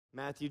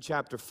Matthew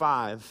chapter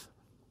 5,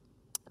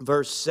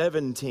 verse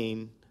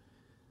 17,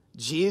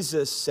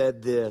 Jesus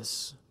said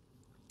this.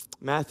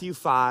 Matthew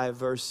 5,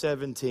 verse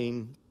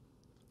 17,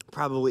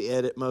 probably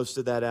edit most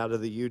of that out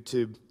of the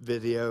YouTube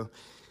video.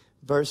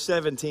 Verse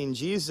 17,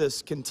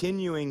 Jesus,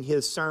 continuing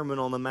his Sermon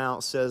on the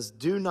Mount, says,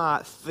 "Do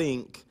not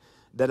think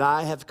that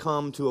I have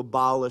come to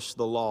abolish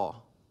the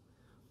law.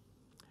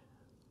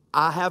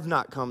 I have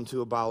not come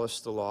to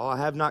abolish the law. I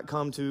have not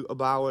come to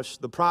abolish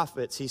the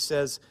prophets." He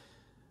says,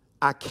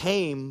 I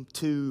came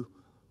to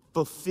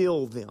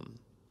fulfill them.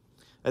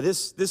 Now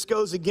this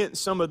goes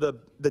against some of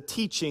the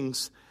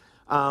teachings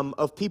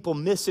of people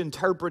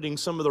misinterpreting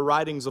some of the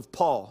writings of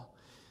Paul.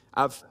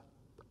 I've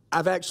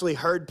actually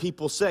heard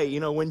people say,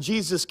 when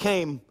Jesus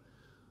came,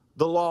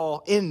 the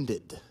law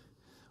ended.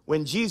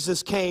 When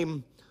Jesus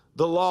came,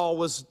 the law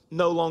was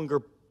no longer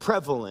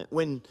prevalent.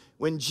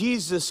 When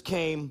Jesus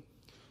came,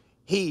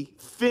 he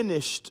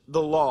finished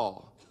the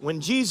law. When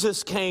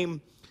Jesus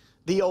came,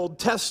 the Old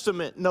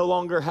Testament no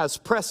longer has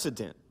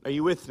precedent. Are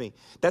you with me?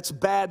 That's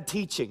bad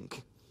teaching.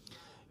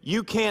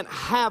 You can't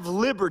have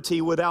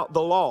liberty without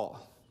the law.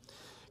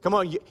 Come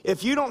on,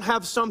 if you don't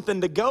have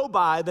something to go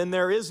by, then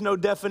there is no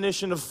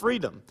definition of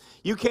freedom.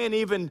 You can't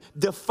even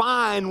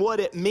define what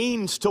it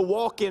means to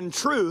walk in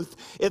truth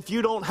if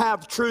you don't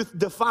have truth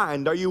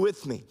defined. Are you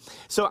with me?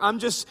 So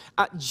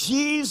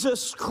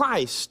Jesus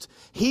Christ,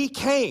 he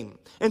came.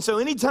 And so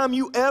anytime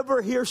you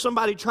ever hear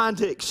somebody trying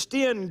to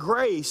extend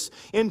grace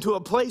into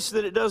a place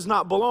that it does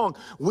not belong,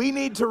 we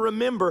need to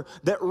remember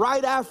that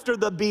right after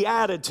the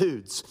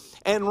Beatitudes,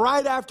 and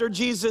right after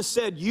Jesus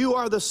said, "You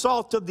are the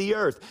salt of the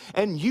earth,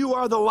 and you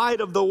are the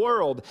light of the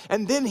world,"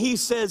 and then he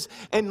says,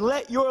 "And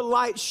let your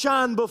light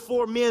shine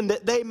before men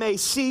that they may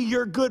see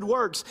your good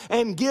works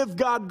and give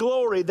God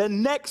glory." The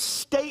next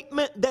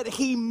statement that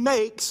he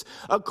makes,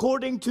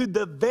 according to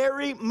the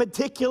very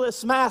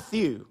meticulous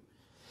Matthew,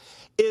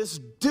 is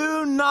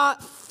do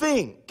not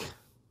think.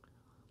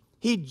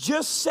 He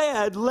just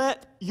said,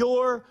 let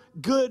your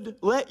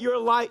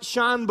light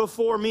shine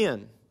before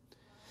men,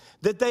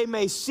 that they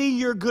may see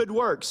your good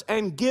works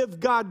and give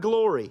God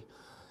glory.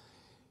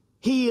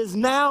 He is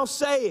now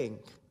saying,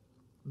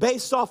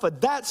 based off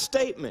of that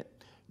statement,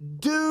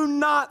 do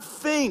not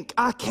think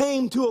I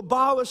came to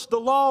abolish the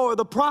law or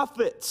the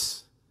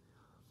prophets.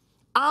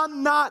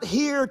 I'm not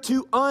here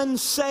to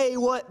unsay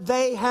what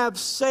they have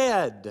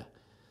said.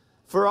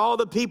 For all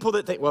the people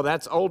that think, well,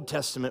 that's Old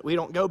Testament, we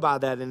don't go by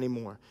that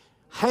anymore.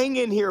 Hang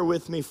in here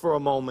with me for a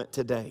moment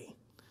today.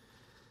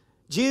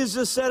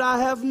 Jesus said, I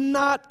have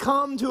not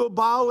come to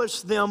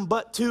abolish them,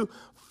 but to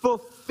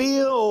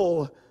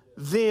fulfill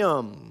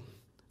them.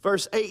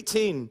 Verse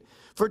 18,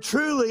 for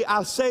truly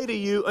I say to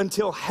you,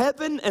 until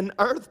heaven and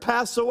earth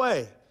pass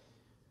away.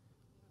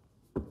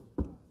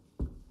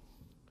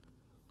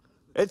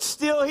 It's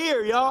still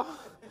here, y'all.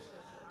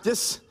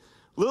 Just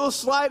a little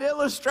slight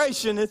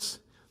illustration. It's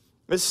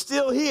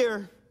still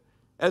here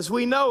as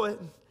we know it.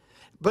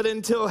 But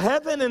until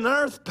heaven and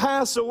earth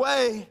pass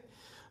away,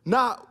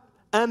 not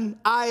an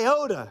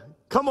iota.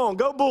 Come on,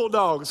 go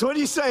Bulldogs. What do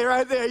you say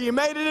right there? You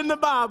made it in the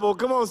Bible.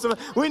 Come on.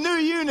 We knew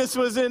Eunice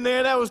was in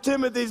there. That was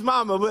Timothy's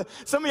mama. But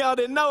some of y'all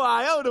didn't know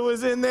iota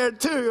was in there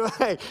too.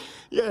 Hey,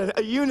 yeah,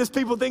 Eunice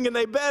people thinking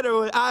they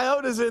better.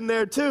 Iota's in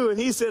there too. And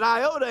he said,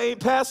 iota ain't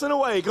passing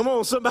away. Come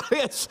on,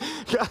 somebody else.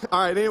 All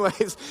right,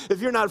 anyways,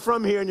 if you're not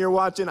from here and you're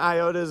watching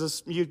iota,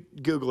 you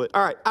Google it.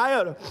 All right,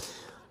 iota.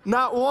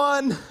 Not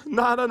one,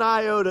 not an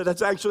iota.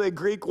 That's actually a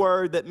Greek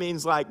word that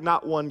means like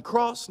not one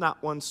cross,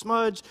 not one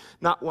smudge,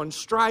 not one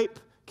stripe.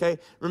 Okay,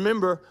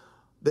 remember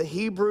the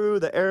Hebrew,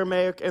 the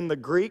Aramaic, and the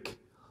Greek,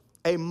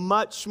 a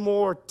much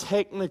more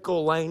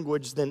technical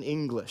language than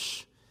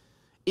English,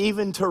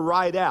 even to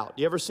write out.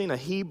 You ever seen a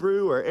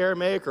Hebrew or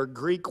Aramaic or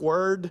Greek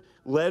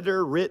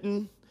letter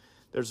written?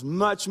 There's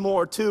much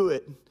more to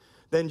it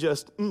than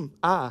just,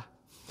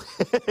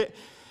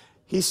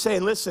 He's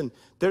saying, listen,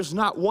 there's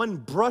not one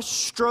brush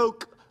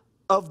stroke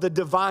of the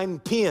divine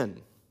pen,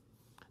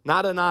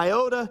 not an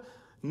iota,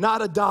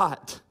 not a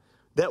dot,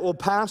 that will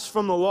pass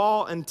from the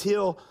law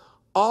until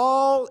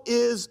all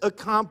is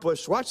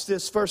accomplished. Watch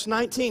this, verse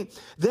 19.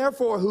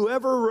 Therefore,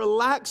 whoever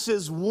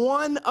relaxes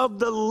one of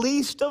the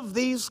least of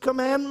these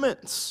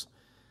commandments.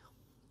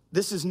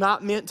 This is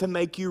not meant to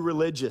make you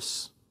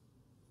religious.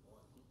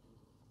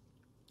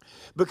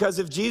 Because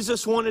if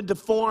Jesus wanted to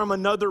form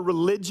another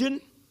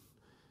religion,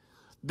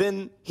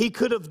 then he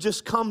could have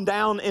just come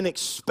down and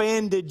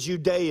expanded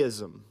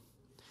Judaism.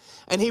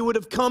 And he would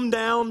have come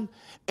down,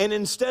 and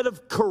instead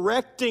of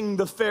correcting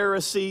the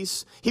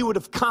Pharisees, he would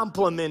have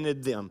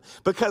complimented them.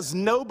 Because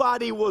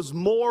nobody was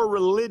more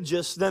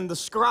religious than the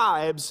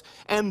scribes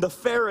and the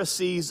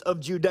Pharisees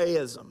of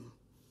Judaism.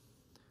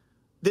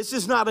 This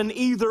is not an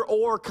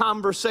either-or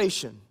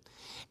conversation.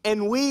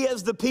 And we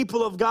as the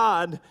people of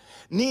God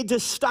need to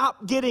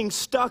stop getting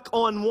stuck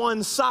on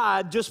one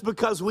side just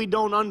because we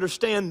don't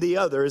understand the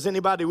other. Is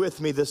anybody with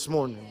me this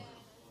morning?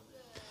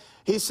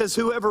 He says,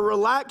 whoever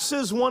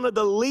relaxes one of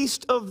the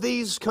least of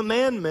these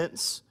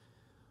commandments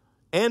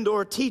and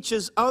or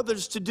teaches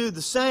others to do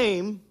the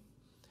same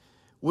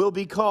will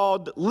be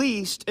called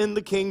least in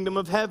the kingdom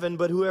of heaven,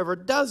 but whoever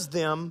does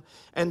them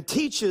and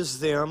teaches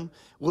them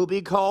will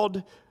be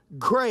called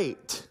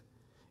great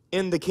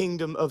in the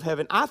kingdom of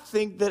heaven. I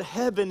think that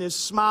heaven is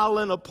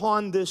smiling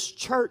upon this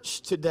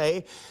church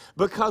today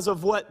because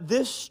of what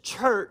this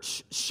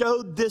church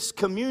showed this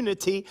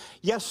community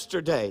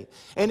yesterday.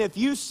 And if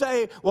you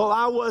say, well,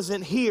 I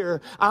wasn't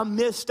here, I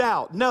missed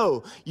out.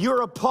 No,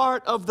 you're a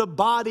part of the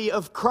body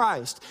of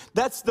Christ.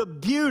 That's the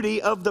beauty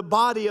of the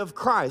body of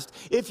Christ.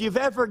 If you've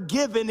ever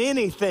given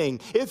anything,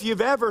 if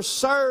you've ever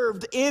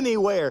served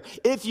anywhere,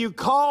 if you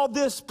call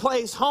this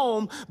place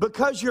home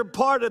because you're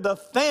part of the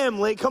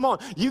family, come on,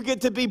 you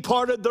get to be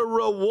part of the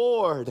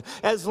reward.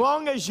 As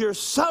long as you're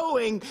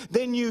sowing,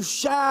 then you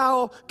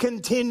shall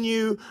continue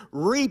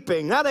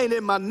reaping. That ain't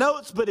in my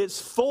notes, but it's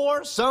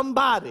for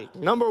somebody.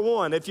 Number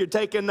one, if you're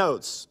taking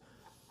notes,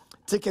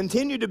 to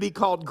continue to be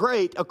called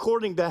great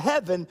according to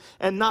heaven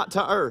and not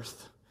to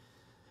earth.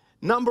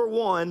 Number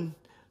one,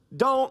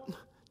 don't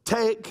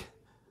take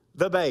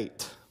the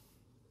bait.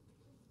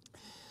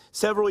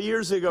 Several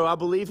years ago, I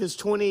believe his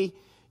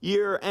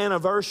 20-year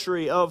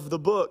anniversary of the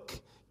book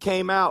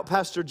came out.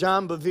 Pastor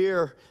John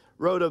Bevere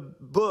wrote a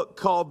book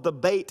called The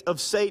Bait of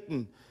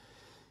Satan.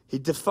 He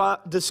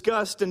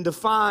discussed and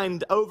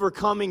defined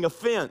overcoming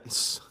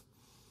offense.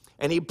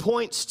 And he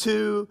points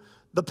to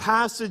the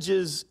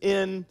passages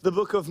in the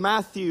book of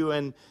Matthew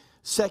and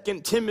 2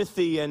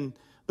 Timothy and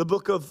the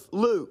book of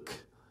Luke.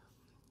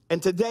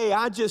 And today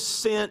I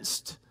just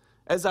sensed,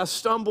 as I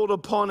stumbled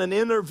upon an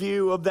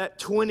interview of that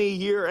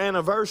 20-year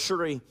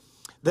anniversary,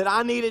 that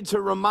I needed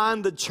to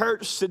remind the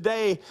church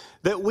today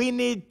that we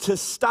need to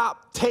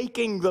stop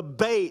taking the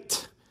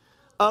bait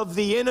of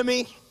the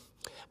enemy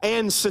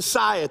and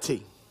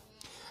society.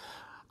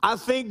 I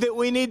think that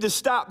we need to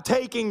stop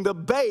taking the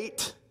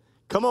bait,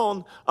 come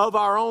on, of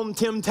our own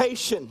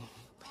temptation.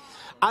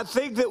 I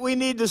think that we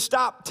need to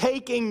stop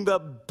taking the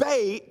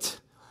bait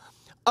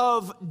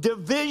of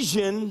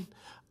division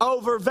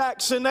over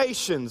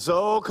vaccinations.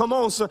 Oh, come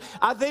on. So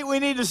I think we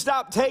need to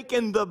stop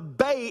taking the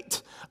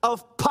bait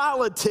of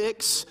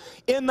politics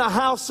in the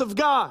house of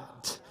God.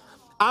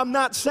 I'm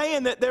not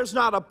saying that there's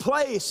not a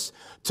place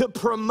to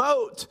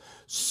promote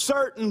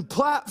certain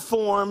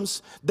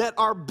platforms that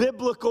are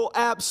biblical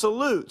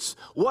absolutes.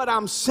 What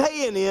I'm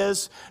saying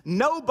is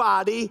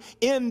nobody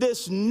in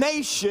this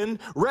nation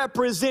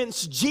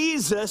represents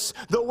Jesus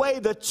the way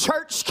the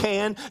church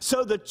can,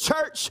 so the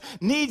church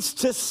needs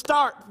to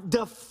start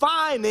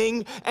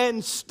defining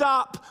and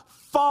stop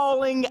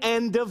falling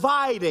and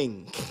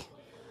dividing.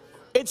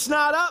 It's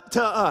not up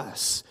to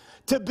us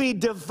to be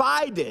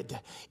divided.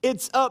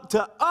 It's up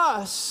to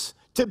us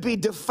to be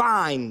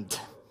defined.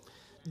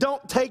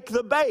 Don't take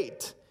the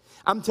bait.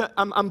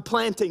 I'm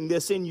planting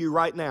this in you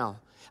right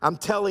now. I'm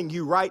telling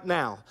you right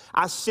now.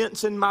 I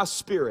sense in my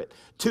spirit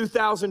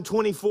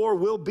 2024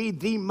 will be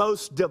the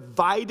most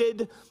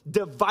divided,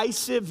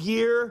 divisive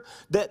year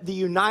that the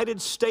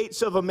United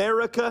States of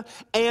America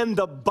and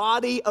the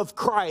body of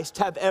Christ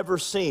have ever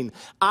seen.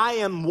 I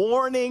am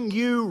warning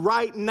you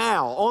right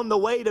now on the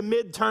way to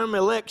midterm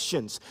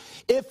elections.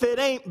 If it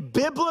ain't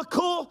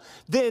biblical,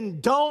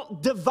 then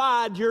don't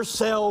divide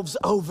yourselves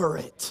over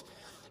it.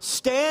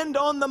 Stand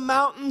on the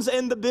mountains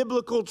and the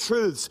biblical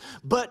truths,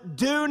 but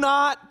do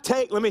not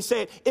take, let me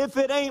say it, if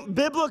it ain't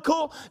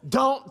biblical,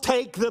 don't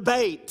take the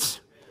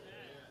bait.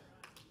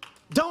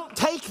 Don't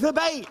take the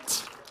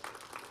bait.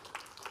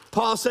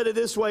 Paul said it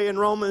this way in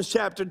Romans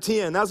chapter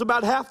 10. That was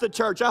about half the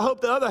church. I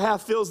hope the other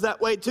half feels that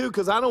way too,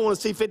 because I don't want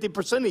to see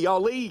 50% of y'all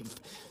leave.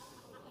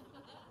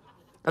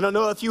 I don't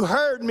know if you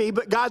heard me,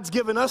 but God's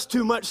given us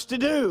too much to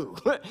do.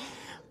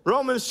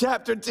 Romans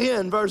chapter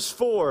 10, verse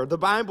 4, the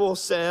Bible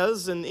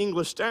says in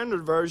English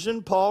Standard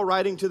Version, Paul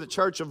writing to the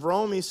church of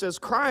Rome, he says,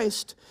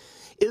 Christ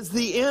is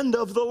the end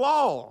of the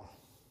law.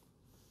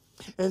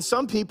 And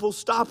some people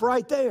stop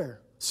right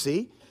there.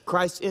 See,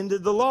 Christ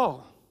ended the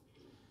law.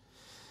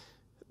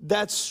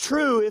 That's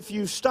true if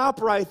you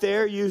stop right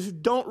there, you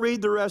don't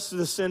read the rest of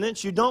the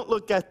sentence, you don't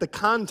look at the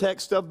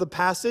context of the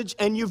passage,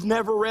 and you've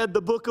never read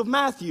the book of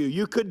Matthew.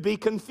 You could be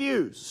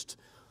confused.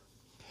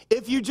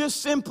 If you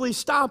just simply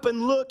stop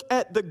and look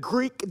at the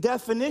Greek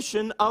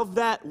definition of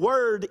that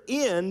word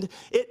end,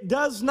 it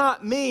does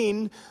not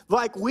mean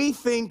like we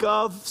think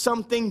of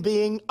something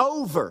being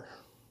over.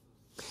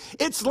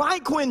 It's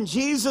like when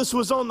Jesus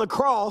was on the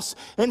cross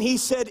and he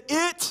said,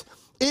 "It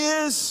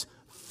is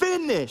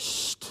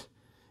finished."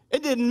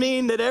 It didn't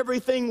mean that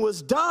everything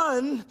was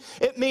done.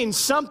 It means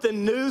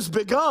something new's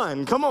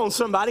begun. Come on,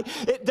 somebody.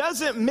 It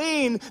doesn't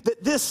mean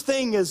that this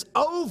thing is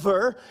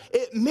over.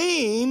 It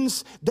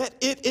means that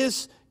it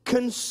is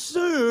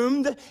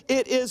consumed,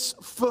 it is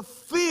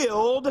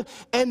fulfilled,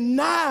 and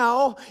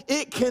now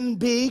it can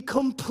be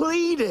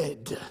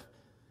completed.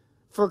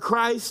 For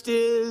Christ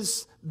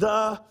is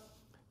the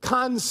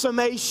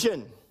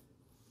consummation.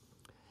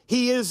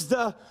 He is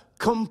the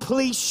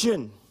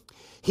completion.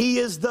 He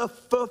is the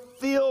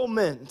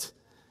fulfillment.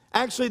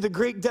 Actually, the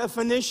Greek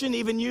definition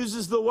even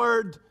uses the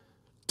word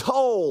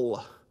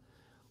toll.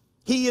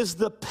 He is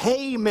the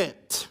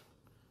payment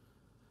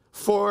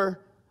for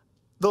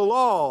the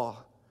law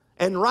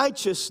and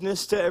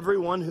righteousness to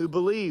everyone who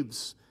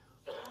believes.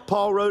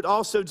 Paul wrote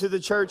also to the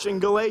church in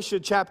Galatia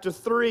chapter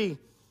 3,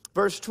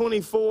 verse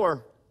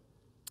 24.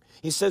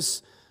 He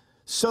says,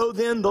 so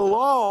then the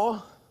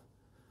law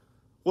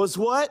was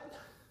what?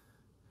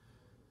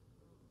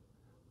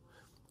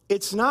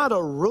 It's not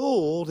a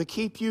rule to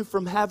keep you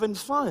from having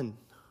fun.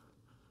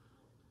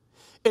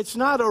 It's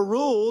not a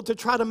rule to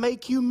try to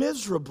make you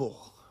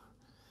miserable.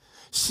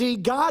 See,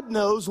 God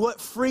knows what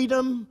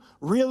freedom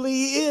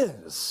really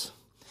is.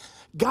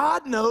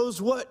 God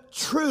knows what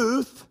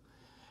truth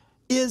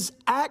is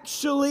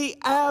actually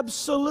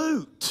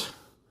absolute.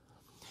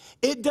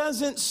 It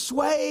doesn't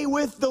sway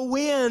with the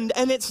wind,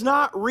 and it's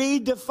not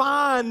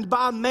redefined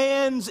by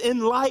man's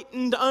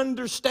enlightened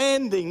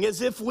understanding,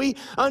 as if we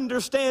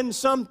understand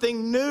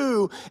something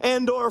new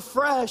and or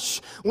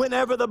fresh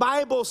whenever the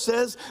Bible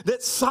says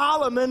that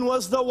Solomon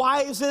was the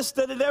wisest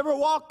that had ever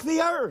walked the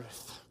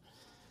earth.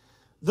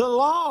 The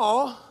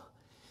law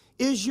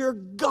is your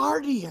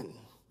guardian.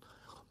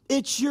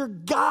 It's your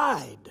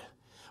guide.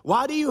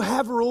 Why do you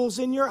have rules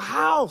in your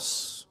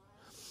house?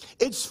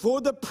 It's for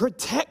the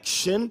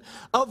protection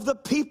of the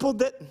people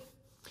that,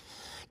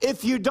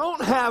 if you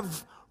don't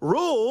have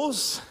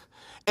rules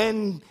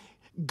and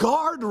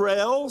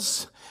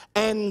guardrails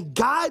and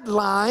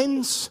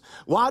guidelines,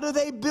 why do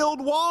they build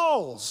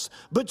walls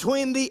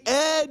between the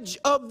edge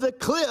of the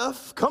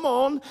cliff, come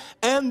on,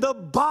 and the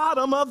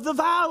bottom of the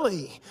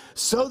valley?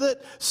 So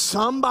that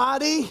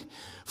somebody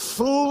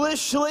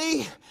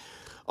foolishly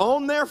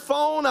on their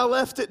phone, I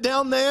left it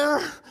down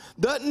there,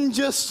 doesn't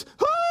just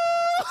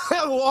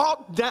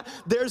walk down.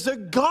 There's a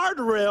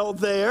guardrail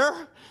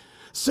there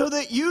so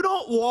that you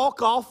don't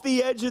walk off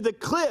the edge of the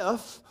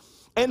cliff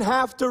and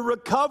have to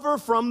recover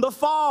from the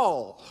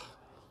fall.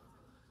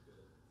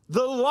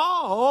 The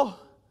law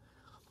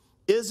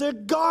is a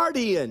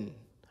guardian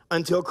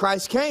until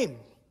Christ came,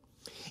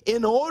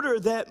 in order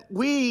that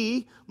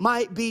we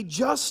might be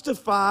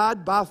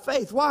justified by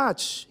faith.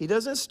 Watch, he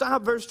doesn't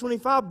stop, verse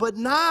 25, but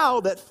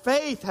now that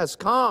faith has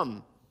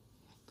come,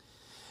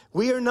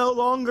 we are no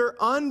longer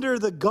under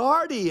the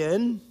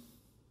guardian.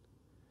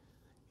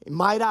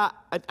 Might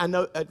I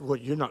know, well,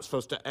 you're not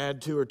supposed to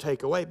add to or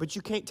take away, but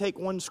you can't take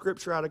one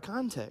scripture out of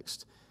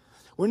context.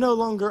 We're no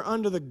longer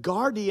under the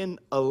guardian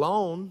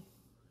alone.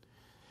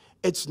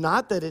 It's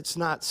not that it's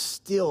not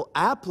still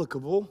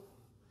applicable.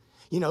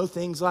 You know,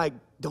 things like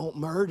don't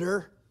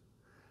murder,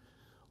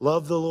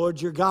 love the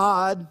Lord your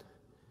God,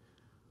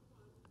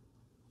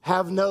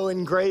 have no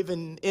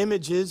engraven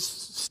images,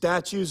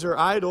 statues, or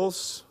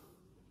idols.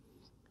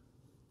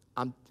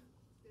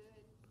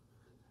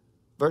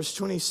 Verse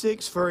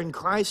 26, for in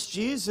Christ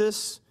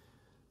Jesus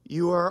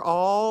you are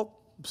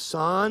all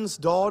sons,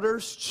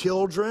 daughters,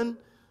 children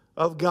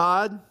of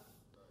God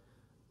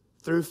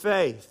through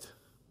faith.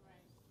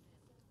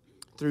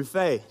 Through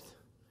faith.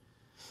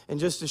 And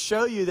just to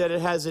show you that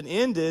it hasn't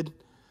ended,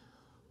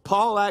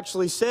 Paul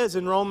actually says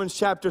in Romans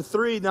chapter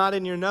 3, not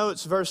in your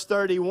notes, verse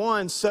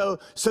 31, so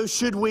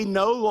should we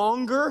no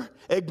longer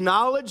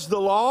acknowledge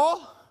the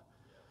law?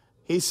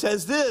 He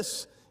says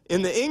this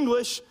in the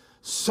English,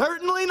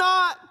 certainly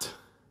not.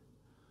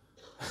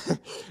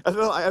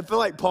 I feel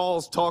like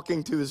Paul's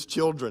talking to his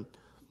children.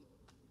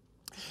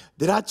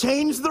 Did I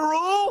change the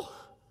rule?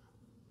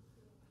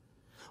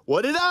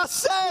 What did I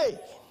say?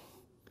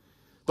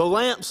 The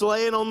lamp's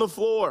laying on the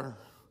floor.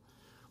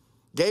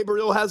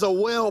 Gabriel has a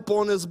whelp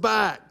on his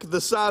back the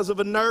size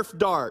of a Nerf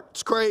dart.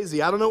 It's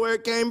crazy. I don't know where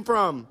it came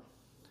from.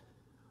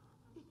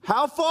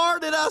 How far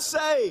did I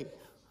say?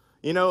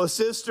 You know, a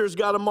sister's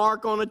got a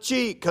mark on a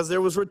cheek because there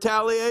was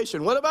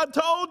retaliation. What have I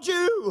told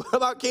you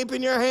about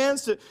keeping your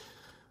hands to...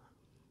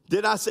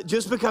 Did I say,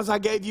 just because I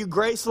gave you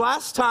grace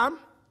last time,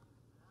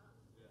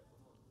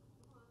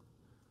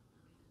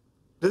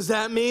 does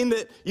that mean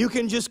that you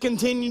can just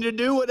continue to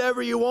do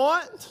whatever you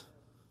want?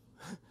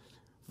 I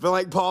feel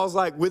like Paul's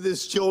like with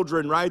his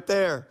children right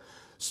there.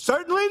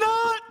 Certainly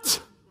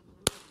not.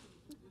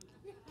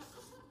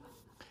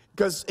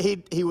 Because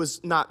he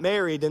was not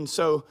married, and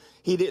so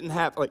he didn't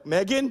have, like,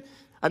 Megan,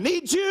 I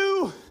need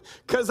you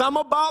because I'm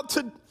about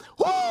to,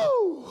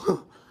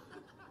 whoo!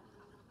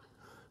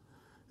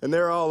 And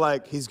they're all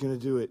like, he's going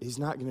to do it. He's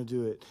not going to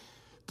do it.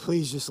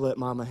 Please just let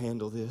Mama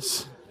handle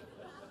this.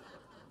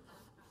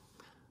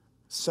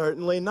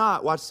 Certainly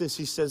not. Watch this.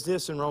 He says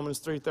this in Romans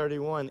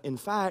 3:31. In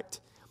fact,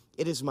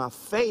 it is my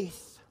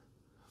faith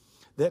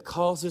that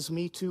causes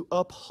me to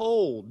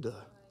uphold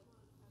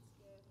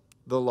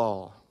the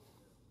law.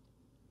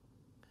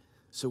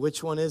 So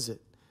which one is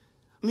it?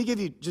 Let me give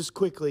you just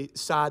quickly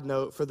side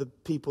note for the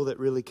people that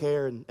really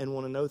care and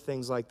want to know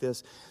things like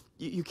this.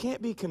 You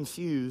can't be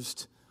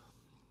confused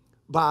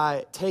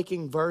by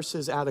taking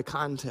verses out of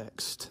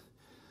context.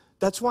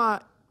 That's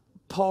why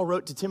Paul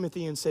wrote to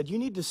Timothy and said, you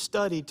need to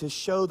study to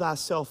show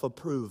thyself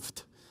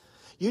approved.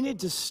 You need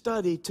to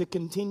study to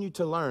continue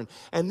to learn.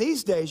 And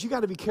these days, you got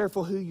to be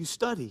careful who you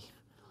study.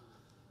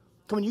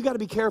 Come on, you got to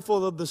be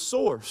careful of the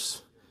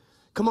source.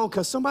 Come on,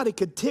 because somebody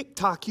could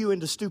TikTok you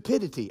into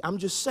stupidity. I'm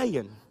just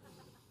saying.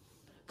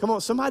 Come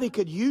on, somebody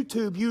could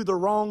YouTube you the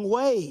wrong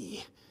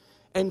way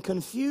and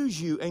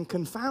confuse you and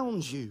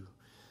confound you.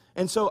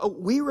 And so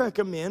we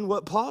recommend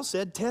what Paul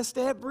said, test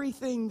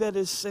everything that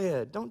is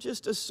said. Don't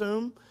just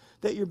assume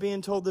that you're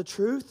being told the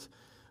truth.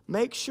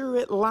 Make sure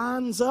it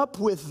lines up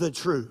with the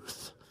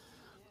truth.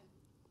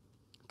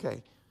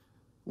 Okay,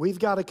 we've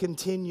got to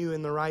continue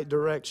in the right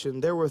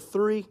direction. There were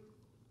three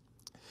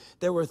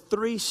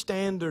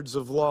standards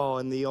of law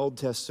in the Old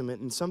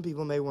Testament, and some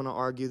people may want to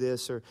argue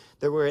this, or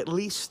there were at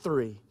least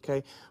three,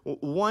 okay?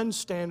 One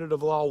standard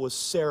of law was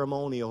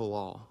ceremonial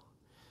law.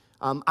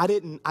 I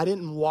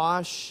didn't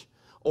wash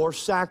or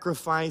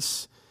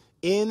sacrifice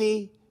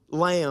any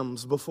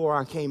lambs before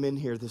I came in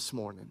here this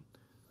morning.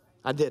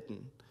 I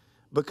didn't,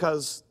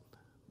 because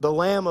the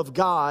Lamb of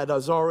God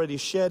has already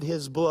shed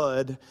his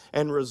blood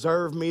and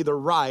reserved me the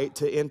right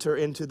to enter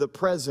into the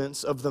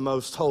presence of the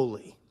Most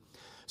Holy.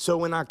 So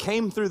when I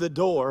came through the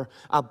door,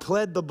 I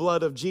pled the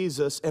blood of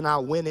Jesus and I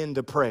went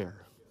into prayer,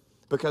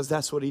 because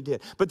that's what he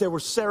did. But there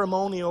were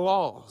ceremonial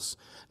laws.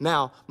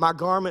 Now, my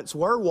garments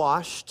were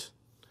washed,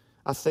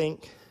 I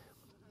think.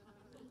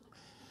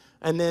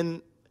 And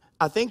then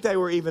I think they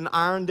were even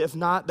ironed. If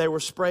not, they were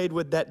sprayed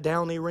with that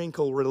downy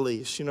wrinkle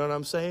release. You know what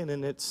I'm saying?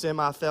 And it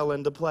semi-fell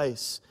into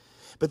place.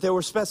 But there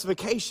were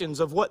specifications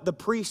of what the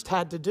priest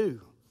had to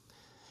do.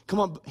 Come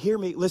on, hear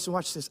me. Listen,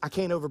 watch this. I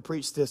can't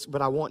overpreach this,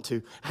 but I want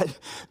to.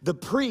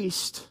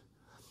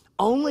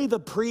 Only the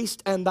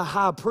priest and the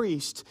high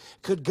priest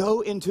could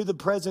go into the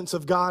presence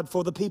of God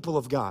for the people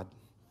of God.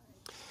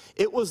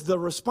 It was the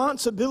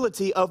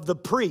responsibility of the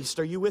priest,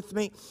 are you with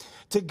me,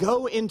 to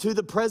go into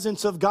the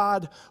presence of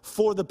God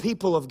for the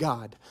people of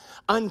God.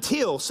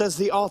 Until, says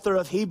the author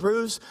of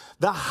Hebrews,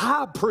 the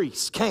high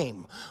priest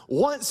came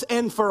once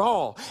and for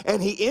all,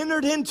 and he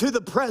entered into the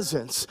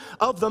presence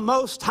of the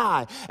Most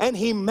High, and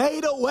he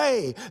made a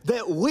way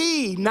that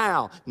we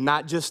now,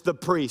 not just the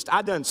priest,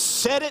 I done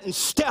said it and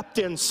stepped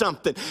in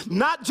something,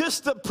 not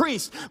just the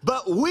priest,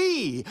 but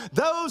we,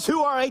 those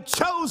who are a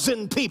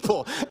chosen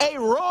people, a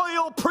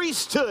royal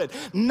priesthood,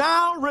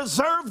 now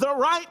reserve the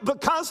right,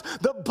 because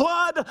the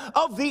blood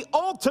of the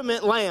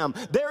ultimate Lamb.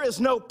 There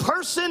is no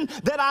person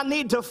that I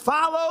need to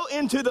follow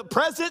into the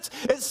presence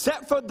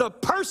except for the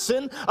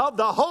person of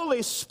the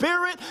Holy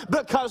Spirit,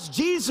 because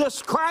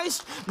Jesus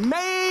Christ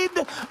made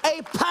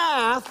a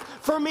path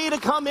for me to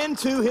come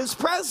into his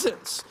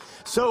presence.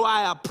 So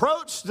I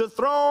approach the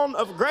throne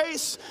of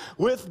grace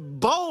with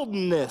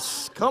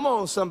boldness. Come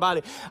on,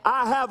 somebody.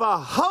 I have a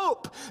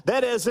hope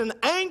that is an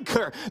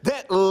anchor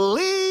that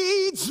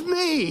leads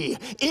me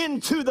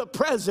into the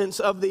presence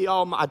of the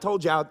Almighty. I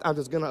told you I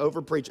was going to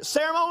overpreach it.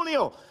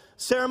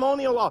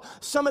 Ceremonial law.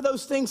 Some of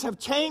those things have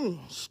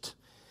changed.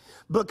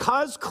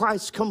 Because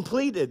Christ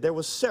completed, there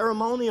was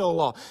ceremonial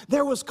law.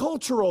 There was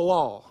cultural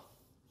law.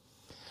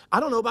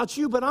 I don't know about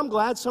you, but I'm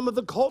glad some of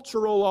the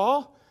cultural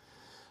law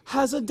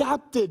has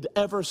adapted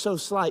ever so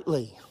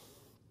slightly.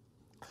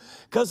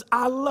 Because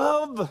I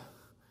love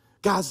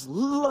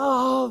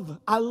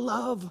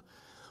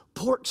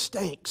pork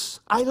steaks.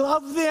 I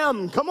love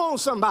them. Come on,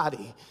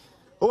 somebody.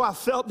 Oh, I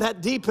felt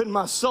that deep in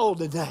my soul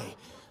today.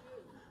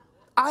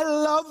 I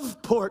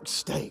love pork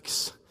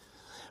steaks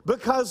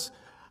because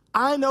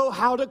I know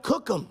how to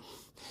cook them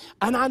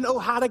and I know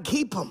how to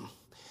keep them.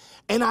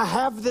 And I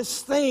have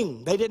this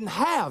thing they didn't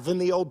have in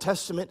the Old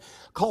Testament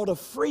called a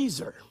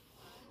freezer.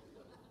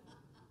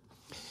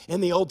 In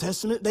the Old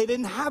Testament, they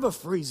didn't have a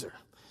freezer,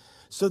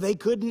 so they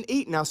couldn't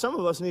eat. Now, some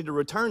of us need to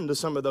return to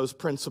some of those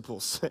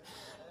principles.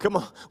 Come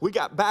on, we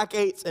got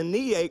backaches and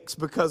knee aches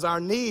because our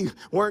knee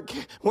weren't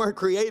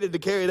created to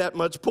carry that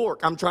much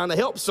pork. I'm trying to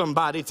help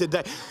somebody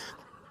today.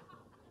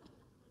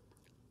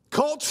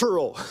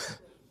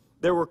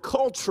 There were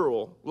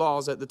cultural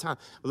laws at the time.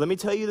 But let me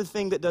tell you the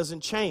thing that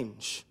doesn't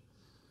change.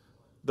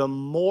 The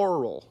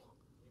moral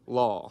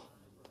law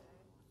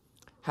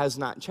has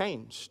not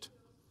changed.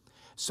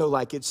 So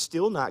like it's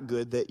still not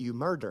good that you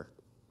murder.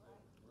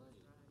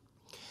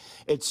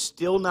 It's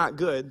still not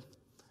good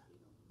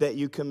that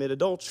you commit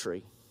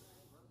adultery.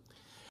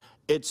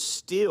 It's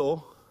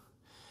still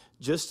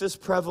just as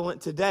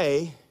prevalent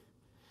today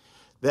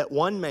that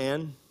one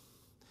man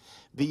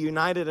be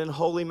united in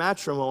holy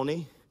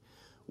matrimony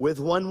with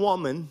one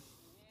woman,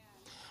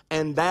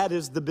 and that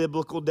is the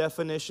biblical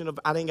definition of,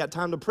 I ain't got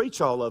time to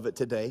preach all of it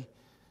today.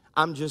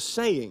 I'm just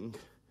saying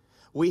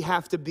we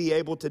have to be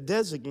able to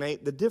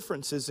designate the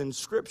differences in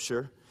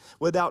Scripture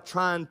without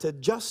trying to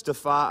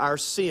justify our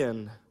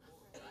sin.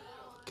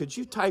 Could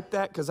you type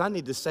that? Because I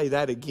need to say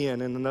that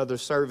again in another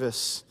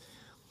service.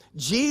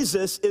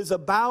 Jesus is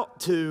about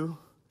to,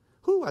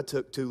 I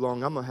took too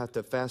long. I'm going to have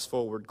to fast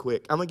forward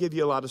quick. I'm going to give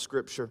you a lot of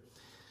Scripture,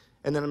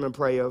 and then I'm going to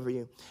pray over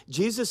you.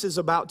 Jesus is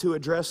about to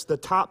address the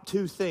top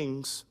two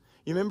things.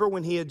 You remember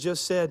when he had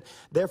just said,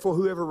 therefore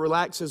whoever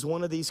relaxes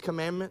one of these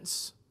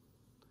commandments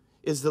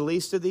is the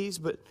least of these,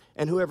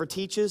 and whoever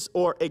teaches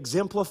or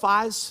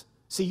exemplifies.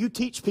 See, you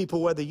teach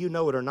people whether you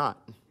know it or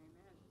not.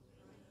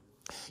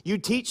 You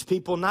teach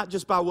people not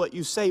just by what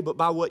you say, but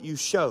by what you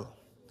show.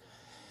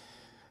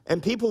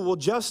 And people will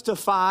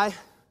justify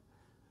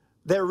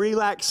their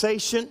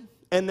relaxation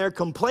and their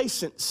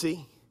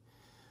complacency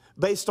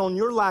based on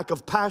your lack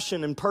of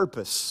passion and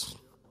purpose.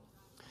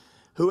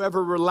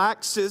 Whoever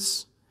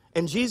relaxes,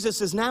 and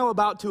Jesus is now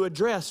about to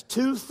address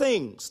two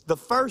things, the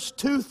first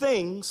two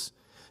things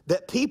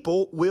that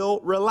people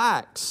will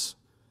relax.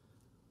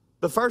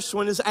 The first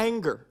one is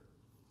anger.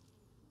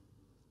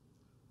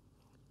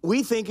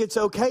 We think it's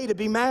okay to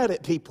be mad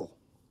at people.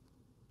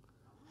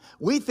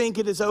 We think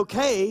it is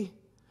okay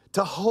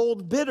to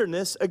hold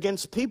bitterness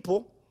against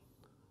people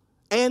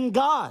and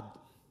God.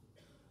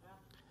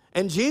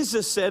 And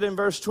Jesus said in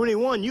verse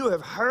 21, you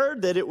have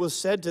heard that it was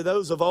said to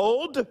those of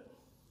old,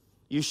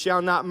 you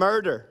shall not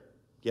murder.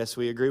 Yes,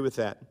 we agree with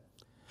that.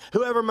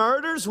 Whoever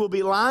murders will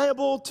be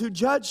liable to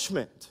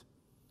judgment.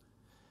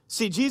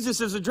 See,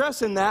 Jesus is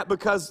addressing that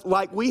because,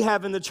 like we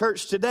have in the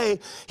church today,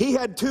 he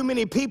had too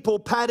many people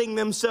patting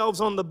themselves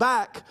on the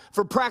back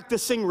for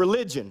practicing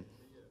religion.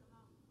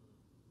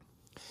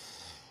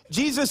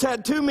 Jesus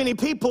had too many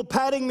people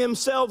patting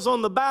themselves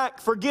on the back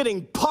for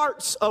getting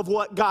parts of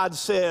what God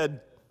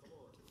said.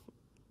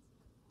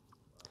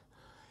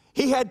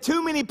 He had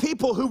too many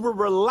people who were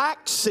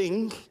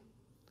relaxing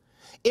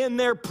in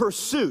their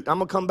pursuit. I'm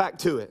going to come back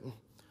to it.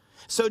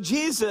 So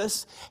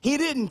Jesus, he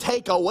didn't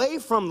take away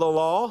from the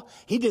law.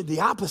 He did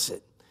the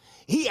opposite.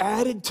 He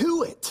added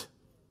to it.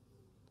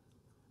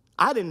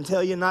 I didn't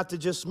tell you not to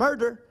just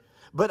murder,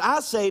 but I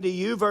say to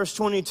you, verse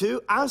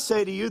 22, I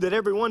say to you that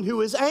everyone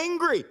who is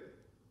angry.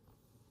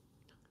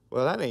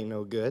 Well, that ain't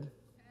no good.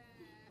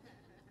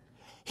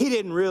 He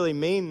didn't really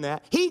mean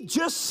that. He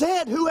just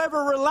said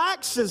whoever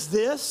relaxes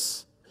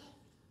this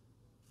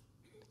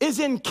is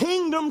in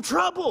kingdom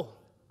trouble.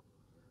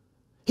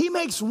 He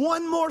makes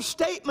one more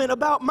statement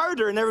about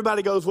murder, and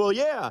everybody goes, well,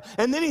 yeah.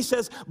 And then he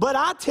says, but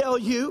I tell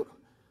you,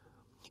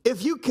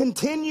 if you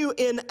continue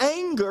in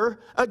anger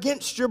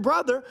against your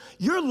brother,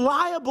 you're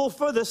liable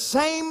for the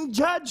same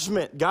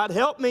judgment. God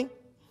help me. Amen.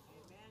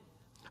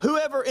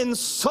 Whoever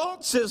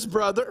insults his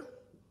brother,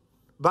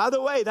 by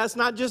the way, that's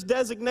not just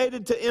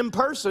designated to in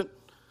person.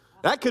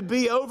 That could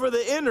be over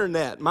the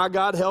internet. My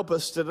God help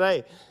us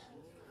today.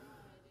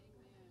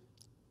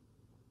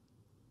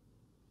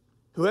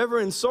 Whoever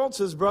insults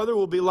his brother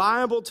will be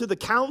liable to the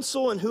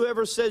council, and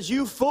whoever says,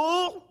 you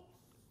fool,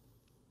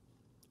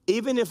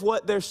 even if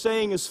what they're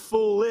saying is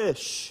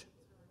foolish.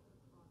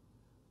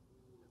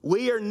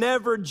 We are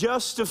never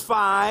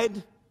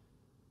justified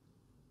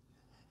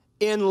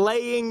in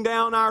laying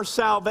down our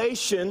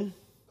salvation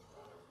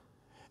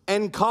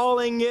and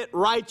calling it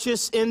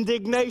righteous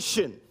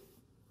indignation.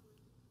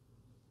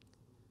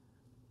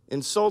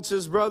 Insults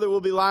his brother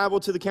will be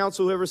liable to the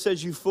council. Whoever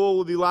says you fool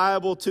will be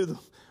liable to the...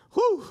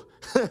 Whew.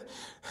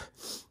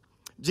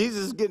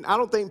 Jesus is getting, I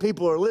don't think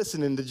people are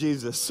listening to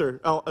Jesus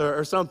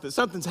or something.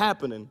 Something's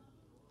happening.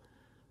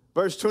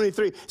 Verse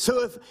 23.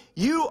 So if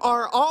you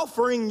are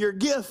offering your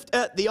gift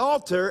at the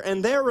altar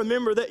and there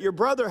remember that your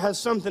brother has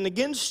something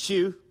against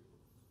you,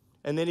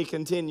 and then he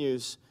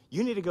continues,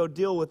 you need to go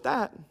deal with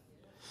that.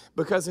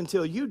 Because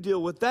until you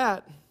deal with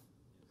that,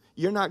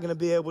 you're not going to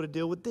be able to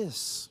deal with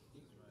this.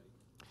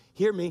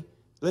 Hear me.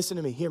 Listen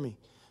to me. Hear me.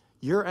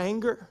 Your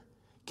anger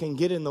can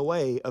get in the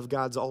way of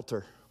God's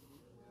altar.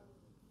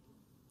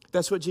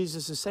 That's what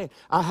Jesus is saying.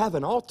 I have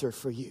an altar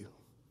for you.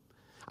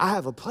 I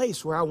have a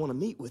place where I want to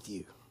meet with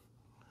you.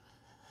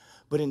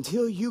 But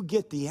until you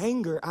get the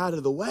anger out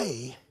of the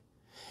way,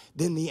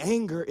 then the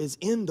anger is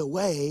in the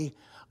way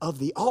of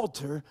the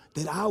altar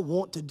that I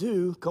want to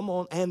do, come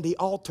on, and the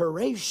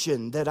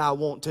alteration that I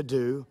want to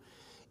do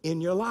in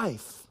your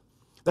life.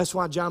 That's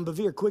why John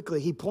Bevere, quickly,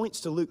 he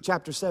points to Luke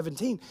chapter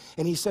 17,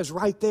 and he says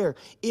right there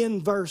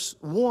in verse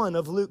 1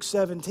 of Luke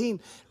 17,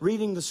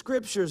 reading the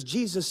scriptures,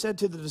 Jesus said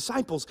to the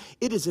disciples,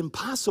 it is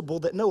impossible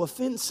that no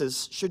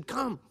offenses should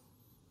come.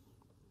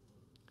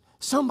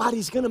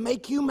 Somebody's going to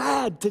make you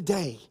mad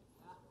today.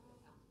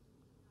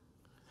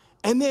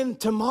 And then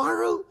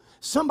tomorrow,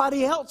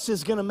 somebody else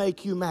is going to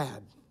make you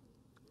mad.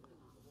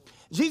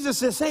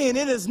 Jesus is saying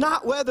it is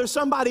not whether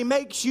somebody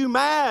makes you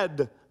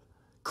mad,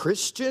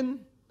 Christian.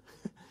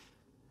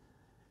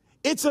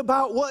 It's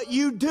about what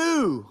you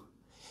do.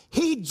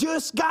 He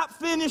just got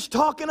finished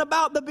talking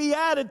about the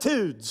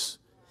Beatitudes.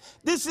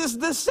 This is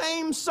the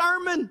same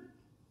sermon.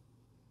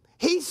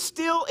 He's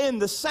still in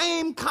the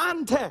same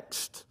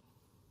context.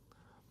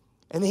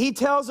 And he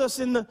tells us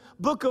in the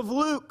book of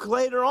Luke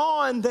later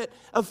on that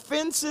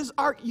offenses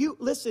are,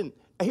 listen,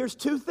 here's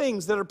two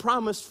things that are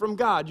promised from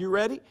God. You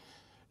ready?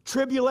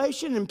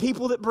 Tribulation and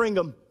people that bring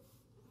them.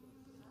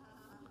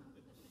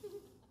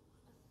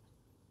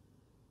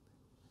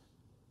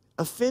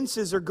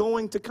 Offenses are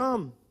going to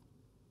come.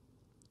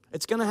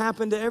 It's going to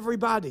happen to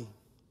everybody.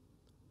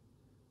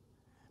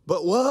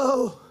 But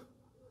woe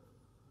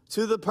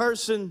to the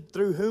person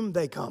through whom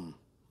they come.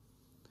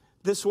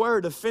 This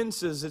word,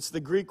 offenses, it's the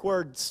Greek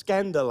word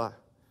scandala.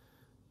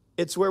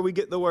 It's where we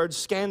get the word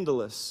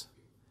scandalous.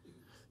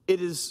 It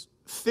is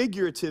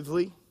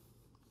figuratively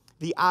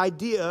the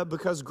idea,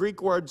 because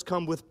Greek words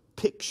come with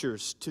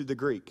pictures to the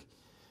Greek.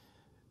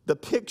 The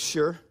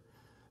picture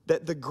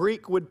that the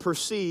Greek would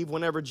perceive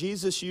whenever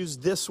Jesus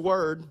used this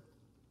word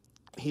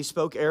He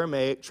spoke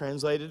Aramaic,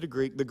 translated to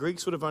Greek. The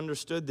Greeks would have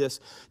understood this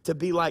to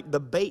be like the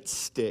bait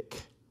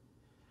stick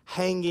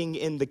hanging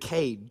in the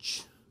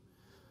cage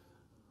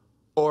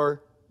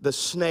or the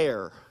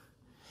snare.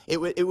 It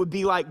would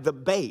be like the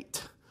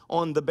bait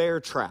on the bear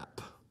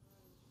trap.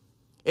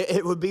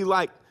 It would be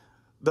like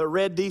the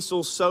red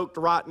diesel soaked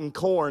rotten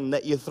corn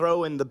that you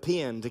throw in the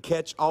pen to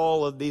catch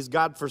all of these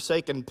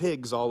godforsaken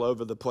pigs all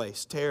over the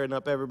place, tearing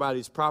up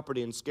everybody's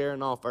property and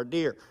scaring off our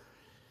deer.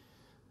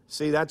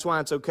 See, that's why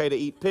it's okay to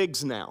eat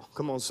pigs now.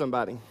 Come on,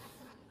 somebody.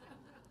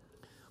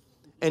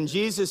 And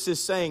Jesus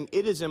is saying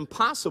it is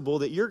impossible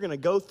that you're going to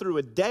go through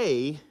a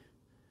day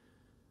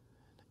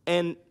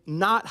and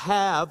not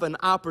have an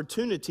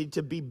opportunity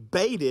to be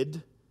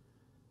baited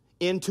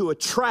into a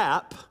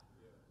trap.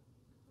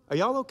 Are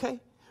y'all okay?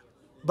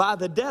 By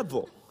the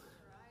devil.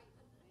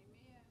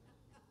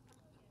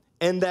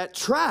 And that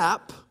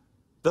trap,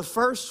 the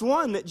first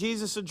one that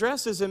Jesus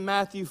addresses in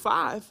Matthew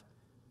 5,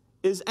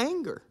 is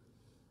anger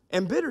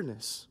and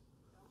bitterness.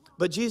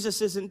 But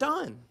Jesus isn't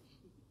done,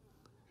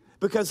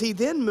 because he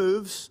then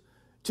moves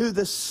to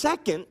the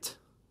second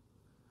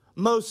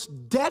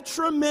most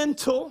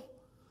detrimental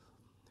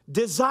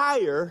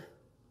desire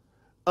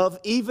of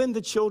even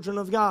the children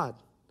of God.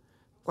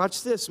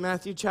 Watch this,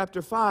 Matthew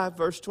chapter 5,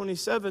 verse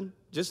 27.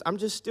 I'm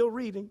just still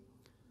reading.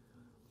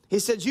 He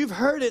says, you've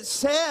heard it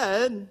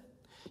said,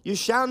 you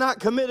shall not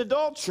commit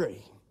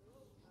adultery.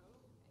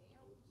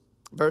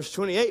 Verse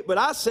 28, but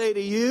I say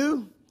to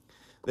you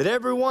that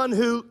everyone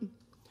who,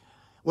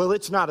 well,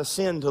 it's not a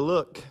sin to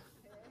look.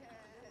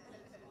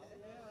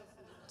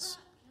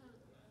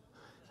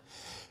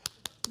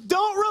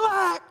 Don't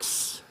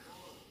relax.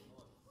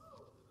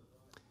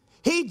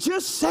 He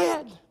just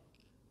said,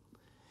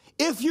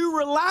 if you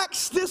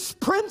relax this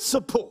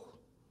principle,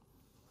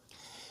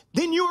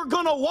 then you are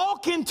going to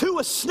walk into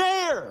a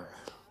snare.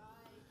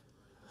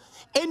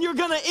 And you're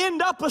going to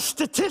end up a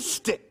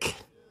statistic.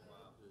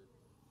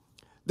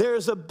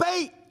 There's a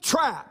bait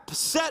trap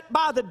set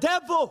by the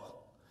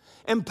devil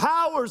and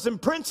powers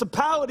and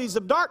principalities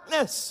of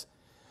darkness.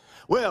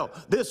 Well,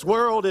 this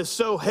world is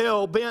so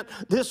hell-bent.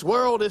 This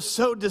world is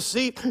so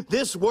deceived.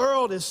 This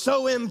world is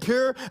so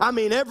impure. I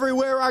mean,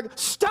 everywhere I go.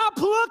 Stop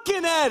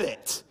looking at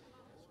it.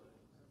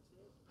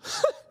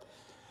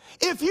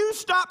 If you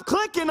stop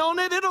clicking on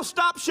it, it'll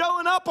stop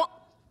showing up.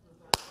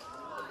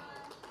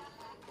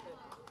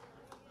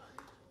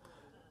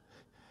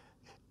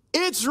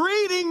 It's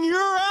reading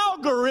your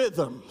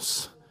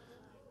algorithms.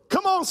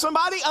 Come on,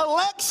 somebody.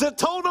 Alexa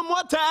told them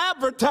what to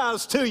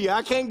advertise to you.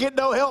 I can't get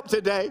no help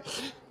today.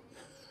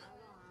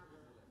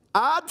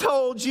 I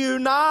told you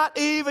not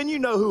even, you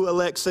know who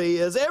Alexa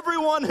is.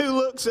 Everyone who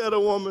looks at a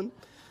woman,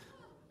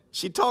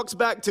 she talks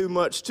back too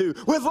much too,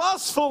 with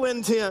lustful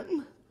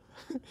intent.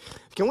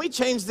 Can we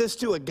change this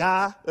to a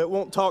guy that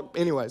won't talk?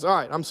 Anyways, all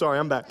right, I'm sorry,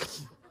 I'm back.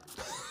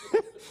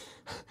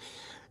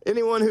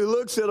 Anyone who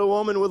looks at a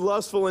woman with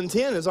lustful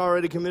intent has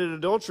already committed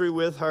adultery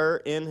with her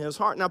in his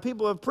heart. Now,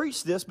 people have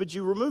preached this, but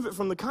you remove it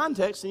from the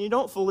context and you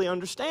don't fully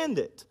understand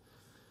it.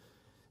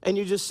 And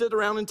you just sit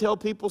around and tell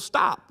people,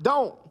 stop,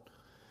 don't.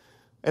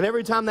 And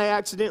every time they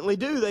accidentally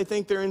do, they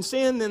think they're in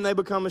sin, then they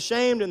become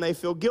ashamed and they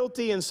feel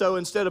guilty. And so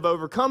instead of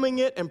overcoming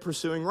it and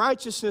pursuing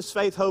righteousness,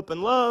 faith, hope,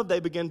 and love, they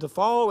begin to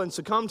fall and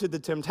succumb to the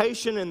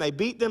temptation, and they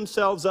beat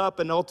themselves up,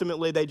 and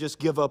ultimately they just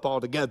give up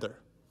altogether.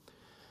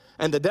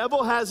 And the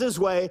devil has his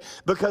way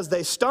because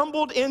they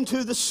stumbled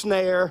into the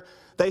snare.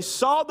 They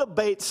saw the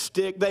bait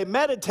stick. They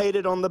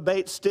meditated on the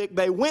bait stick.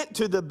 They went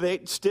to the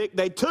bait stick.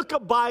 They took a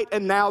bite,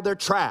 and now they're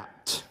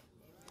trapped.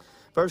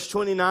 Verse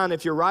 29,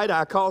 if your right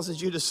eye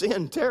causes you to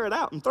sin, tear it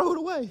out and throw it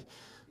away.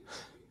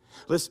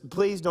 Listen,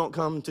 please don't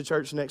come to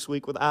church next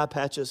week with eye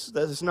patches.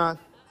 That is not.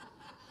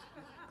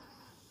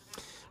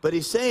 But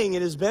he's saying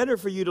it is better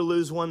for you to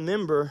lose one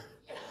member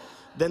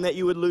than that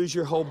you would lose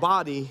your whole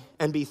body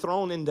and be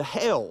thrown into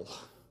hell.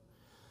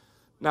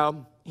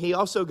 Now, he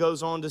also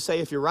goes on to say,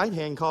 if your right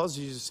hand causes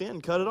you to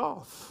sin, cut it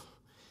off.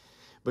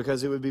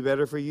 Because it would be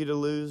better for you to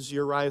lose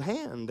your right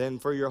hand than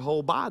for your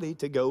whole body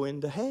to go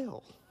into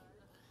hell.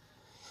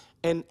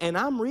 And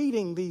I'm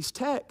reading these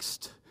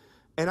texts,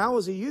 and I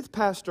was a youth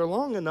pastor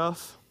long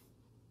enough,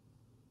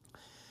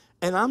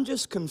 and I'm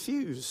just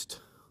confused.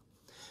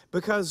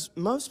 Because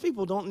most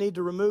people don't need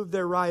to remove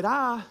their right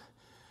eye.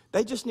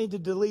 They just need to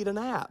delete an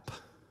app.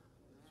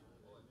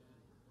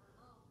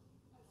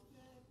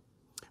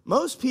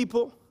 Most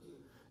people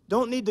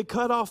don't need to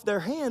cut off their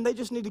hand. They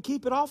just need to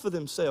keep it off of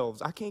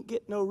themselves. I can't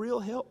get no real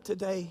help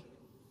today.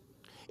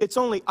 It's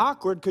only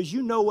awkward because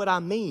you know what I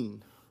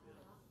mean.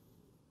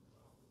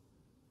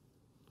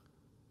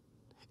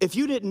 If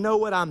you didn't know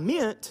what I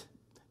meant,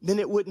 then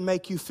it wouldn't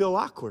make you feel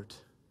awkward.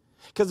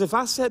 Because if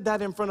I said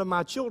that in front of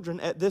my children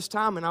at this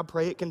time, and I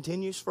pray it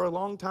continues for a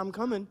long time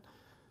coming,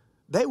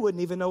 they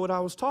wouldn't even know what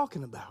I was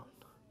talking about.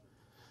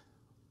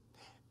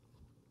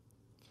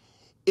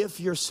 If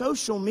your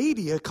social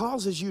media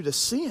causes you to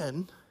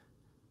sin,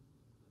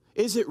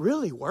 is it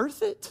really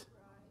worth it?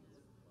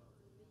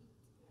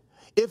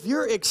 If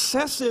your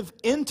excessive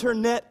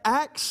internet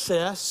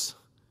access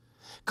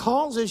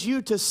causes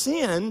you to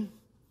sin,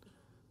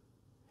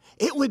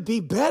 it would be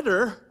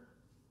better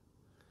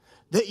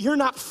that you're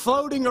not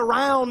floating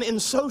around in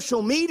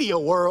social media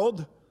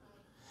world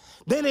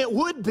than it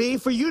would be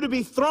for you to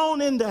be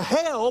thrown into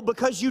hell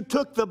because you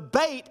took the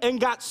bait and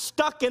got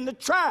stuck in the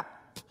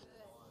trap.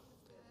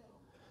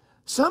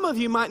 Some of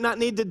you might not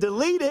need to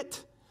delete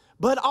it,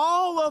 but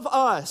all of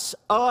us,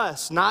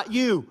 not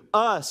you,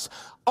 us,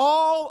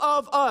 all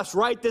of us,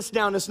 write this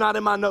down, it's not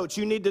in my notes,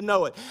 you need to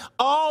know it.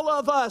 All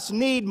of us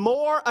need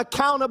more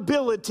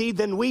accountability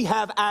than we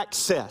have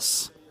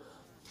access.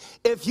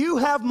 If you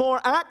have more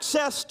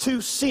access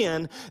to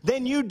sin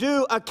than you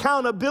do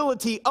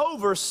accountability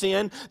over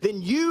sin,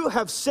 then you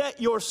have set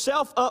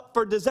yourself up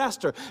for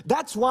disaster.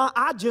 That's why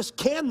I just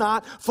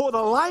cannot, for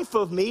the life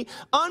of me,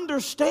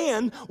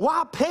 understand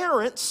why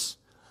parents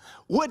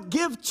would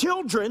give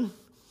children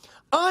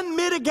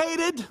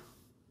unmitigated,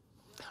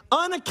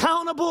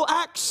 unaccountable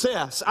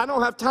access. I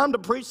don't have time to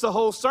preach the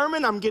whole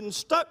sermon. I'm getting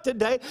stuck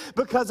today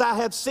because I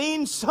have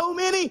seen so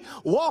many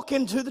walk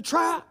into the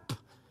trap.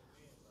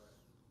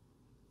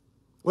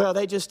 Well,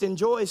 they just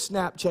enjoy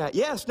Snapchat.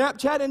 Yeah,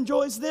 Snapchat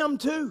enjoys them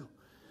too.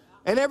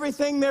 And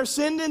everything they're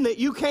sending that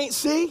you can't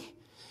see,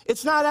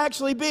 it's not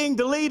actually being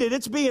deleted,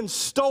 it's being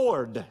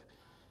stored.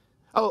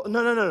 Oh,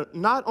 no,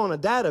 not on a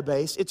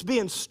database. It's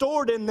being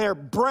stored in their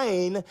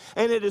brain,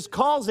 and it is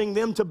causing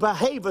them to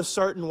behave a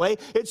certain way.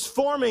 It's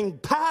forming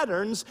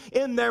patterns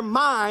in their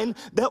mind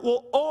that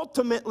will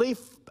ultimately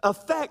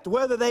affect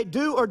whether they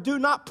do or do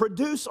not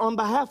produce on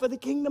behalf of the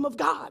kingdom of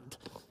God.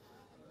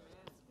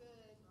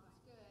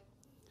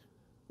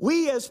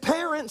 We as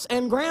parents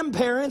and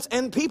grandparents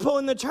and people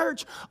in the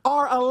church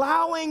are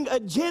allowing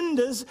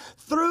agendas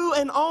through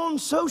and on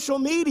social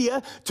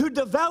media to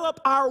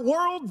develop our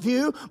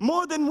worldview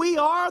more than we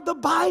are the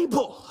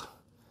Bible.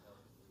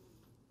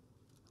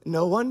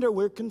 No wonder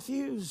we're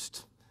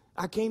confused.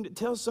 I came to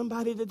tell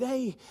somebody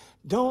today,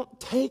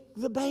 don't take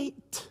the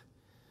bait.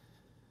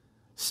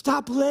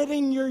 Stop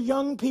letting your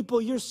young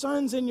people, your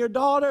sons and your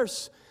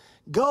daughters,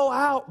 go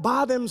out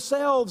by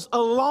themselves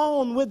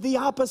alone with the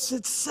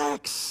opposite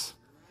sex.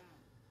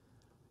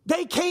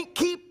 They can't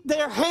keep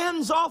their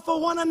hands off of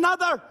one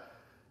another.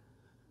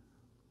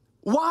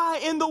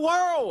 Why in the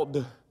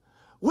world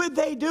would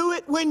they do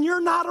it when you're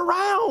not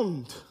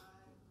around?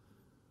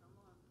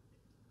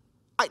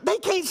 They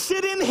can't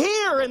sit in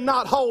here and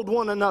not hold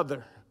one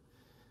another.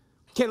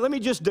 Let me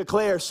just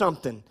declare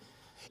something.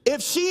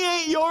 If she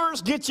ain't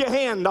yours, get your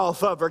hand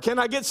off of her. Can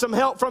I get some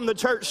help from the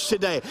church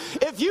today?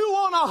 If you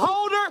want to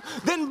hold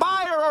her, then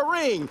buy her a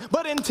ring.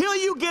 But until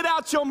you get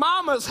out your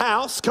mama's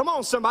house, come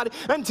on somebody,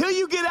 until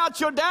you get out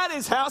your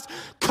daddy's house,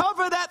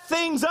 cover that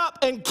things up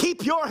and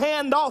keep your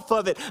hand off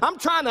of it. I'm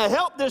trying to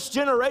help this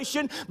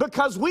generation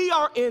because we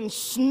are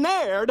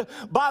ensnared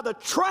by the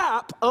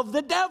trap of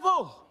the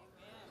devil.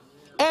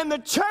 And the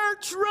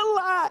church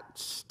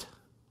relaxed.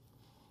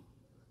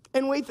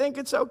 And we think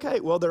it's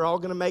okay. Well, they're all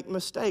going to make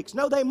mistakes.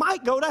 No, they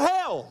might go to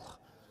hell.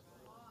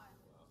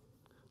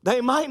 They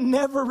might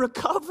never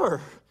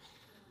recover.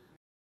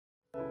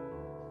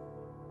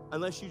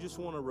 Unless you just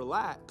want to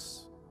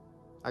relax.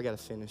 I got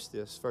to finish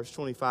this. Verse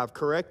 25,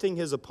 correcting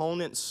his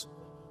opponents.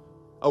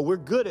 Oh, we're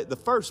good at the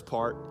first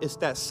part. It's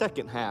that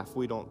second half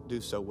we don't do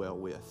so well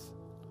with.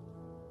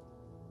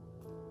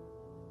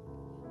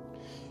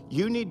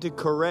 You need to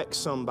correct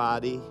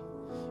somebody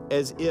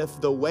as if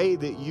the way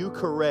that you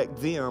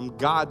correct them,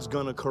 God's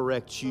going to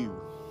correct you.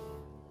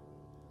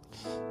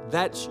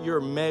 That's your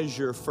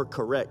measure for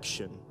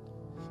correction.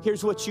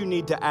 Here's what you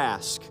need to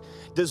ask.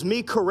 Does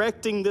me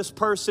correcting this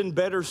person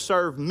better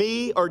serve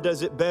me, or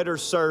does it better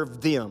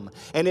serve them?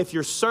 And if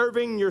you're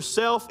serving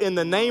yourself in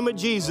the name of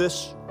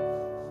Jesus,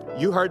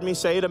 you heard me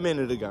say it a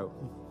minute ago.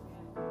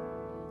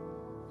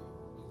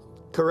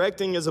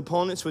 Correcting his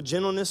opponents with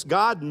gentleness,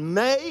 God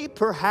may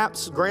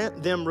perhaps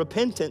grant them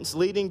repentance,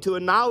 leading to a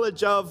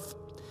knowledge of,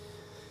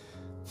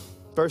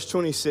 verse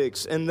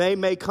 26, and they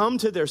may come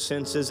to their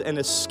senses and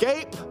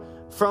escape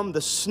from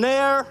the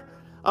snare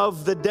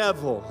of the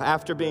devil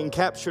after being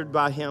captured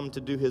by him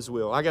to do his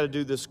will. I got to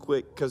do this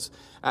quick because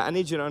I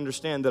need you to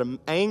understand that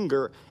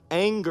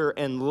anger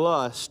and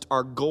lust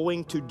are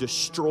going to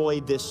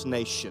destroy this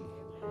nation.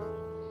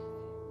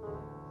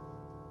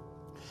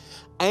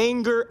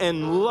 Anger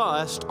and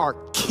lust are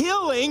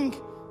killing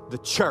the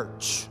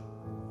church.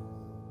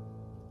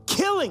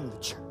 Killing the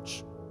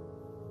church.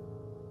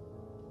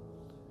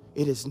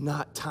 It is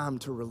not time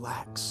to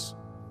relax.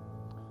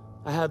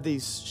 I have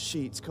these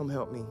sheets. Come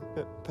help me.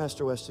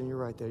 Pastor Weston, you're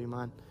right there. You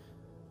mind?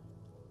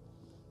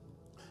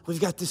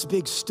 We've got this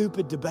big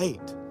stupid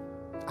debate.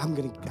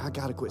 I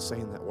got to quit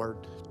saying that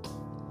word.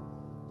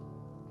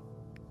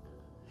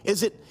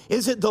 Is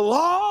it the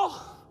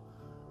law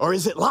or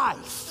is it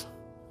life?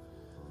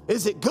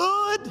 Is it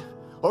good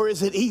or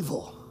is it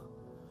evil?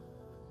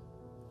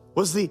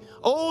 Was the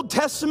Old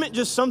Testament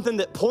just something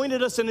that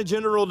pointed us in a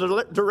general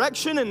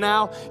direction and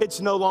now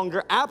it's no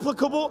longer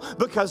applicable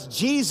because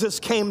Jesus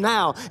came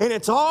now and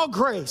it's all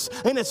grace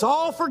and it's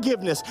all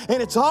forgiveness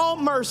and it's all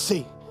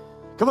mercy.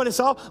 Come on,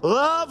 it's all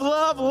love,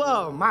 love,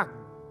 love. My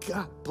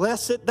God,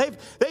 bless it. They've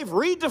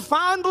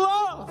redefined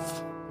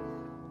love.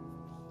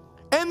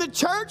 And the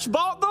church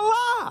bought the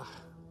lie.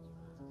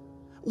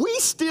 We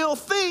still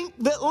think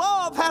that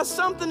love has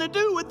something to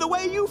do with the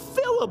way you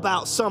feel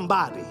about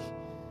somebody.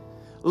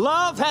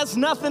 Love has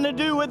nothing to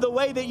do with the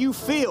way that you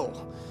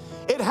feel.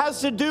 It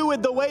has to do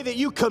with the way that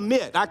you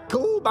commit.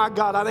 Oh my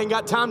God, I ain't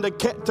got time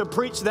to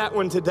preach that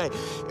one today.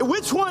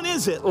 Which one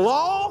is it?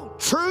 Law,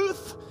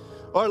 truth,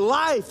 or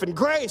life and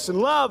grace and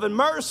love and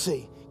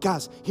mercy?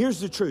 Guys, here's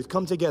the truth.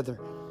 Come together.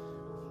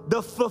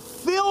 The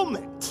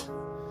fulfillment,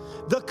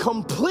 the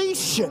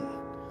completion.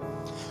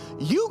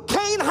 You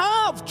can't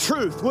have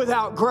truth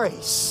without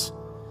grace.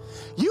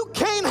 You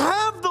can't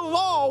have the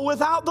law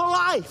without the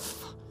life.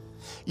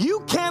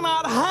 You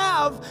cannot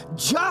have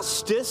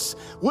justice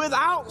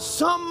without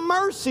some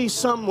mercy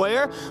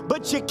somewhere,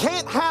 but you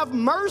can't have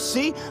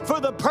mercy for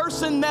the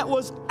person that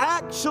was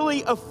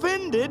actually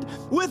offended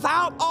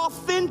without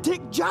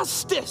authentic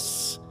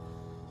justice.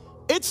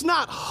 It's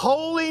not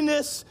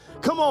holiness,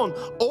 come on,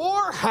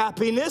 or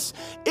happiness.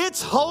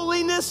 It's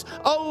holiness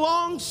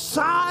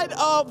alongside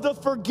of the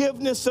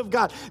forgiveness of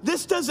God.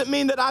 This doesn't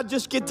mean that I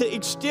just get to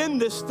extend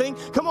this thing.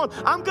 Come on,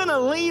 I'm going to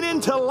lean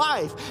into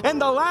life.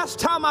 And the last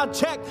time I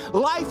checked,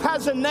 life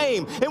has a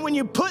name. And when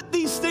you put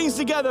these things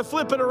together,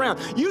 flip it around,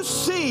 you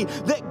see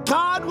that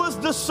God was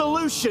the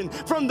solution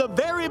from the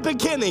very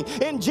beginning.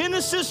 In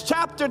Genesis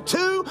chapter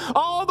 2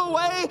 all the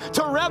way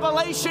to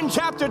Revelation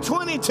chapter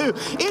 22,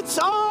 it's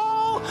all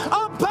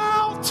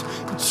about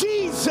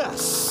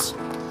Jesus.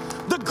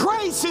 The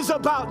grace is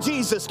about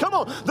Jesus. Come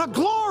on. The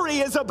glory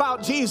is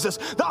about Jesus.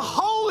 The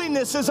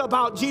holiness is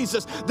about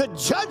Jesus. The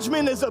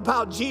judgment is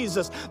about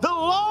Jesus. The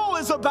law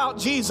is about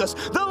Jesus.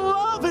 The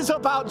love is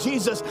about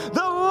Jesus.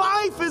 The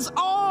life is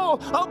all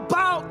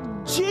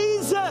about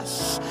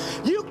Jesus.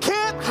 You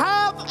can't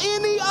have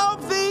any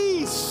of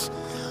these.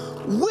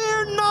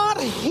 We're not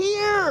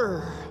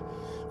here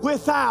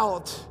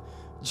without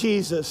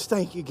Jesus.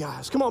 Thank you,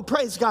 guys. Come on,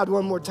 praise God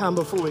one more time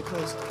before we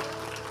close.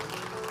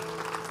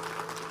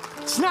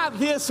 It's not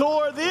this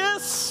or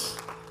this.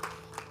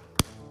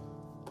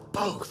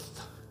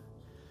 Both.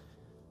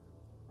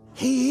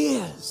 He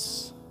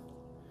is.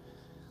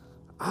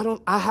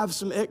 I have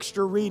some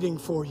extra reading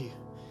for you.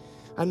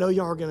 I know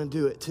y'all are going to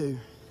do it too.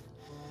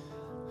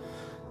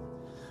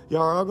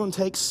 Y'all are going to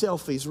take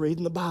selfies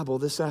reading the Bible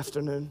this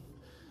afternoon.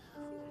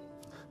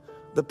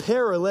 The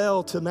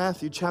parallel to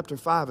Matthew chapter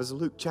 5 is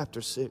Luke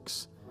chapter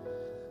 6.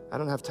 I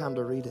don't have time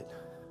to read it.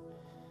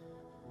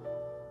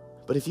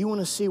 But if you want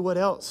to see what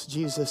else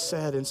Jesus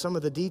said and some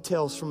of the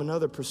details from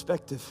another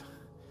perspective,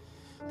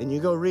 then you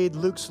go read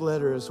Luke's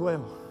letter as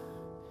well.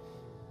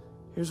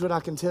 Here's what I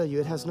can tell you.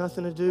 It has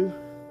nothing to do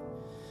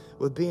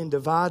with being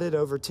divided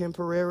over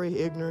temporary,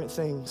 ignorant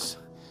things.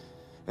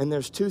 And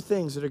there's two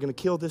things that are going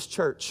to kill this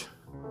church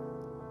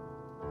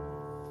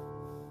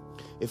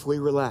if we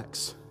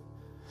relax.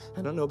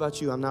 I don't know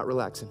about you, I'm not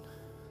relaxing.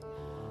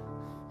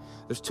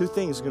 There's two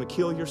things that are going to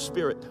kill your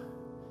spirit.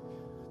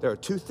 There are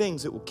two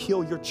things that will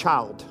kill your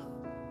child.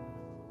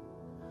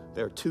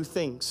 There are two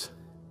things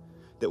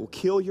that will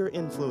kill your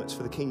influence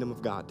for the kingdom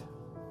of God.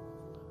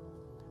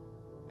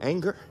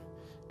 Anger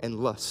and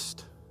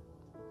lust.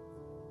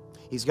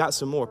 He's got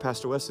some more.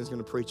 Pastor Weston's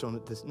going to preach on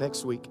it this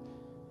next week.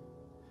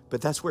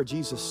 But that's where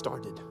Jesus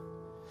started.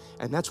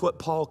 And that's what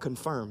Paul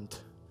confirmed.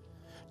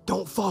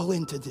 Don't fall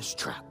into this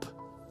trap.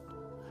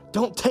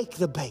 Don't take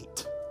the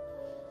bait.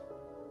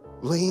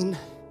 Lean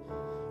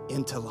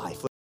into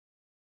life.